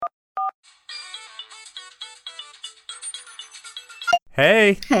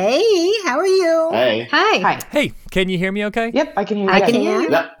Hey. Hey, how are you? Hey. Hi. Hey, can you hear me okay? Yep, I can hear you. I can hear you.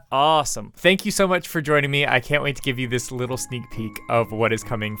 Yep. Awesome. Thank you so much for joining me. I can't wait to give you this little sneak peek of what is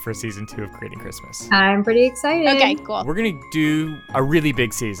coming for season 2 of Creating Christmas. I'm pretty excited. Okay, cool. We're going to do a really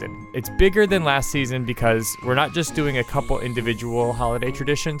big season. It's bigger than last season because we're not just doing a couple individual holiday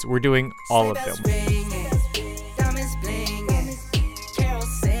traditions, we're doing all of them.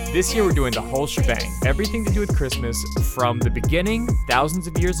 This year we're doing the whole shebang. Everything to do with Christmas from the beginning, thousands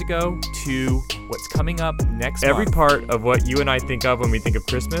of years ago, to what's coming up next month. Every part of what you and I think of when we think of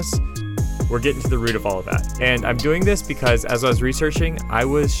Christmas, we're getting to the root of all of that. And I'm doing this because as I was researching, I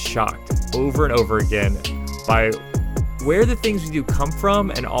was shocked over and over again by where the things we do come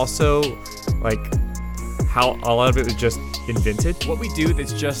from and also like how a lot of it was just invented. What we do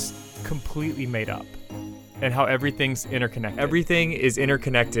that's just completely made up. And how everything's interconnected. Everything is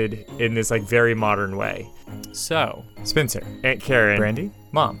interconnected in this like very modern way. So, Spencer, Aunt Karen, Brandy,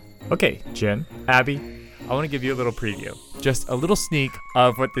 Mom. Okay, Jen, Abby, I want to give you a little preview. Just a little sneak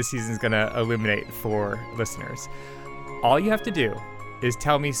of what this season's gonna illuminate for listeners. All you have to do is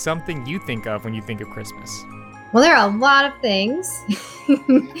tell me something you think of when you think of Christmas. Well, there are a lot of things.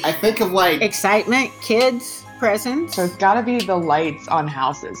 I think of like Excitement, kids, presents. So it's got to be the lights on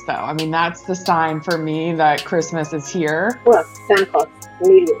houses, though. I mean, that's the sign for me that Christmas is here. Well, Santa Claus,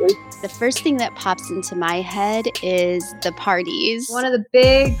 immediately. The first thing that pops into my head is the parties. One of the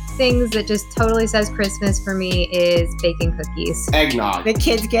big things that just totally says Christmas for me is baking cookies. eggnog. The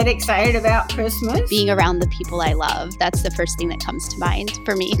kids get excited about Christmas. Being around the people I love. That's the first thing that comes to mind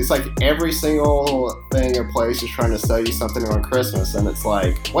for me. It's like every single thing or place is trying to sell you something on Christmas, and it's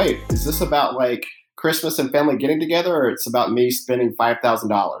like, wait, is this about like Christmas and family getting together, or it's about me spending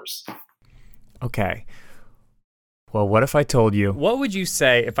 $5,000? Okay. Well, what if I told you? What would you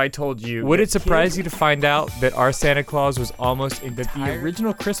say if I told you? Would it surprise you to find out that our Santa Claus was almost that the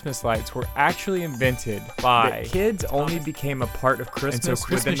original Christmas lights were actually invented by kids only became a part of Christmas. And so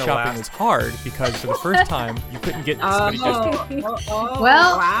Christmas shopping was hard because for the first time you couldn't get somebody just. Well-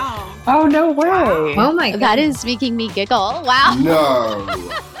 wow. Oh, no way. Oh my god. That is making me giggle. Wow. No.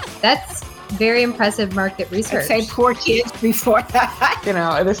 That's very impressive market I'd research. say poor kids before that. You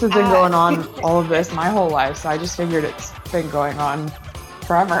know, this has been going on all of this my whole life, so I just figured it's been going on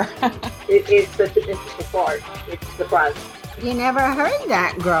forever. It is such an interesting part. It's surprising. You never heard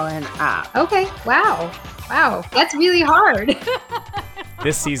that growing up. Okay. Wow. That's really hard.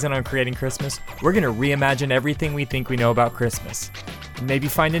 This season on Creating Christmas, we're going to reimagine everything we think we know about Christmas and maybe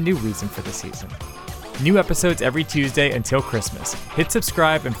find a new reason for the season. New episodes every Tuesday until Christmas. Hit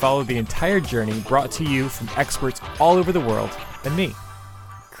subscribe and follow the entire journey brought to you from experts all over the world and me.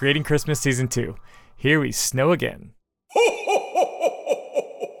 Creating Christmas Season 2. Here we snow again. Ho, ho!